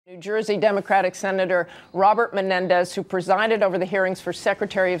New Jersey Democratic Senator Robert Menendez, who presided over the hearings for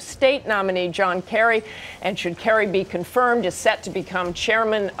Secretary of State nominee John Kerry, and should Kerry be confirmed, is set to become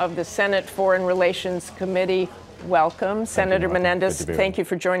chairman of the Senate Foreign Relations Committee. Welcome, Senator Menendez. Thank you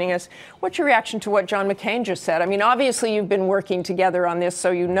for joining us. What's your reaction to what John McCain just said? I mean, obviously you've been working together on this,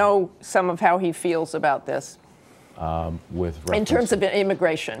 so you know some of how he feels about this. In terms of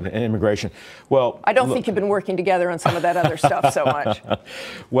immigration. Immigration. Well, I don't think you've been working together on some of that other stuff so much.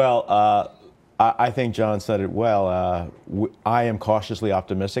 Well, I think John said it well. I am cautiously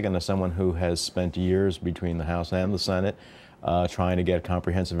optimistic, and as someone who has spent years between the House and the Senate trying to get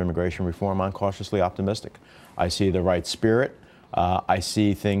comprehensive immigration reform, I'm cautiously optimistic. I see the right spirit. I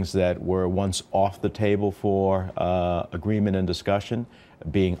see things that were once off the table for agreement and discussion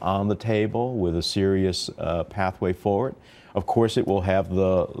being on the table with a serious pathway forward. Of course, it will have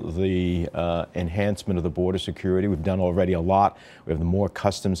the enhancement of the border security. We've done already a lot. We have more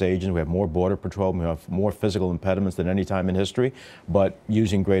customs agents. We have more border patrol. We have more physical impediments than any time in history. But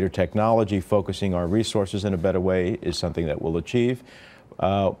using greater technology, focusing our resources in a better way is something that we'll achieve.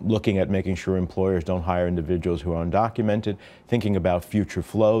 Looking at making sure employers don't hire individuals who are undocumented, thinking about future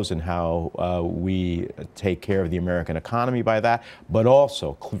flows and how we take care of the American economy by that, but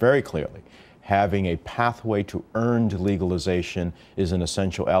also very clearly having a pathway to earned legalization is an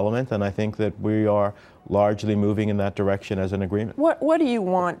essential element, and I think that we are largely moving in that direction as an agreement. What do you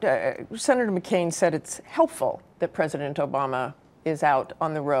want? Senator McCain said it's helpful that President Obama is out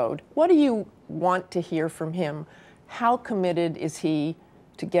on the road. What do you want to hear from him? How committed is he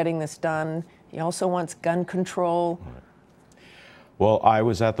to getting this done? He also wants gun control. Well, I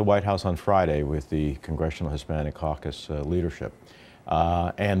was at the White House on Friday with the Congressional Hispanic Caucus leadership,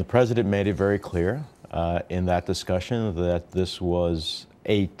 and the president made it very clear in that discussion that this was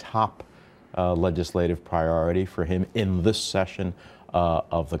a top legislative priority for him in this session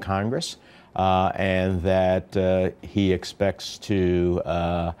of the Congress, and that he expects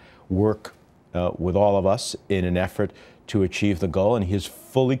to work with all of us in an effort to achieve the goal, and he's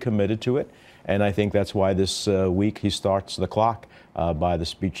fully committed to it. And I think that's why this week he starts the clock by the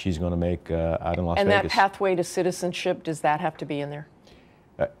speech he's going to make out in Las Vegas. And that pathway to citizenship, does that have to be in there?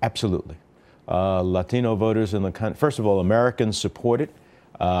 Absolutely. Latino voters in the country, first of all, Americans support it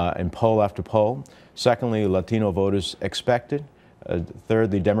in poll after poll. Secondly, Latino voters expect it.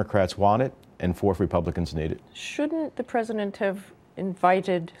 Thirdly, Democrats want it. And fourth, Republicans need it. Shouldn't the president have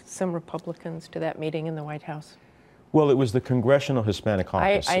invited some Republicans to that meeting in the White House? Well, it was the Congressional Hispanic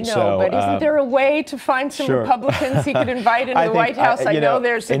Caucus. I know, so, but isn't there a way to find some Republicans he could invite into the White House? I know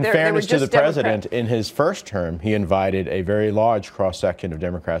there's. In fairness to the president, in his first term, he invited a very large cross-section of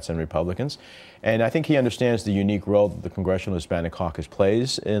Democrats and Republicans. And I think he understands the unique role that the Congressional Hispanic Caucus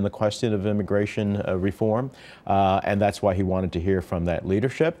plays in the question of immigration reform. And that's why he wanted to hear from that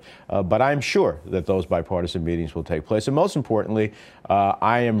leadership. But I'm sure that those bipartisan meetings will take place. And most importantly,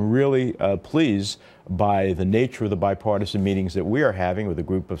 I am really pleased by the nature of the bipartisan meetings that we are having with a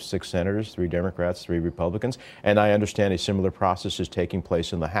group of 6 senators, 3 Democrats, 3 Republicans. And I understand a similar process is taking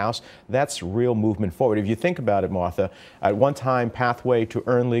place in the House. That's real movement forward. If you think about it, Martha, at one time, pathway to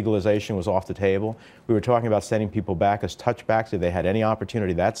earn legalization was off the table. We were talking about sending people back as touchbacks if they had any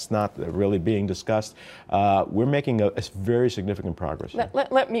opportunity. That's not really being discussed. We're making a very significant progress.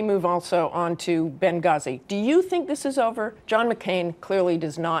 Let me move also on to Benghazi. Do you think this is over? John McCain clearly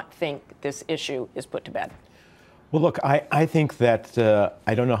does not think this issue is put to bed. Well, look, I think that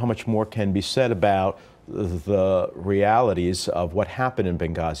I don't know how much more can be said about the realities of what happened in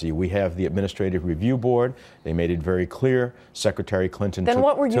Benghazi. We have the Administrative Review Board. They made it very clear. Secretary Clinton took responsibility. Then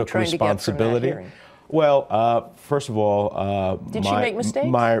what were you trying to get from that hearing? Well, first of all, did she make mistakes?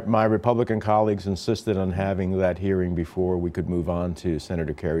 My Republican colleagues insisted on having that hearing before we could move on to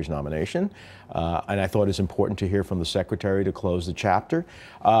Senator Kerry's nomination. And I thought it's important to hear from the Secretary to close the chapter,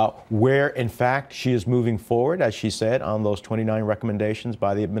 where, in fact, she is moving forward, as she said, on those 29 recommendations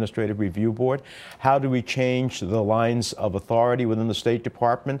by the Administrative Review Board. How do we change the lines of authority within the State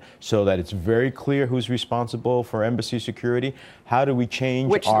Department so that it's very clear who's responsible for embassy security? How do we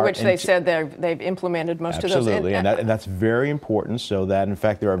change which they said they've implemented most of those. Absolutely, and that's very important, so that, in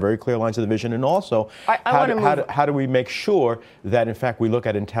fact, there are very clear lines of division. And also, how do we make sure that, in fact, we look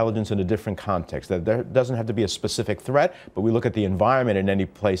at intelligence in a different context, that there doesn't have to be a specific threat, but we look at the environment in any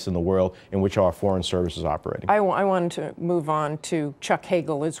place in the world in which our foreign service is operating. I wanted to move on to Chuck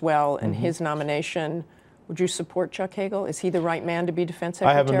Hagel as well and his nomination. Would you support Chuck Hagel? Is he the right man to be Defense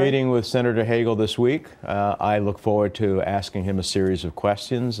Secretary? I have a meeting with Senator Hagel this week. I look forward to asking him a series of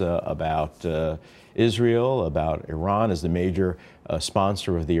questions about Israel, about Iran as the major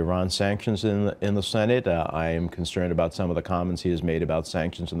sponsor of the Iran sanctions in the Senate. I am concerned about some of the comments he has made about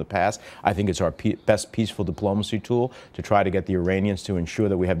sanctions in the past. I think it's our best peaceful diplomacy tool to try to get the Iranians to ensure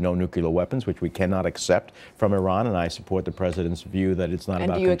that we have no nuclear weapons, which we cannot accept from Iran, and I support the president's view that it's not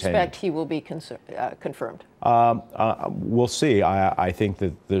about containment. And do you expect he will be confirmed? We'll see. I think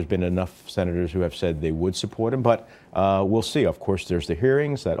that there's been enough senators who have said they would support him, but we'll see. Of course, there's the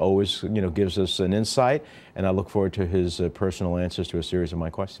hearings that always, gives us an insight, and I look forward to his personal answers to a series of my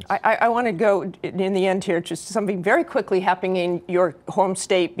questions. I want to go in the end here, just something very quickly happening in your home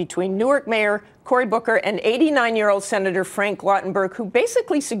state between Newark Mayor Cory Booker and 89-year-old Senator Frank Lautenberg, who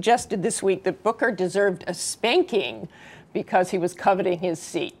basically suggested this week that Booker deserved a spanking because he was coveting his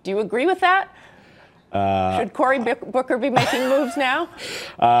seat. Do you agree with that? Should Cory Booker be making moves now?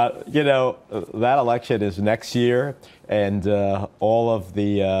 That election is next year, and all of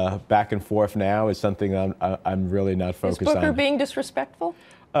the back and forth now is something I'm really not focused on. Is Booker being disrespectful?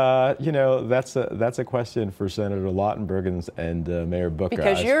 That's a question for Senator Lautenberg and Mayor Booker.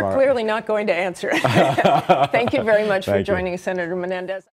 Because you're clearly not going to answer it. Thank you very much for joining us, Senator Menendez.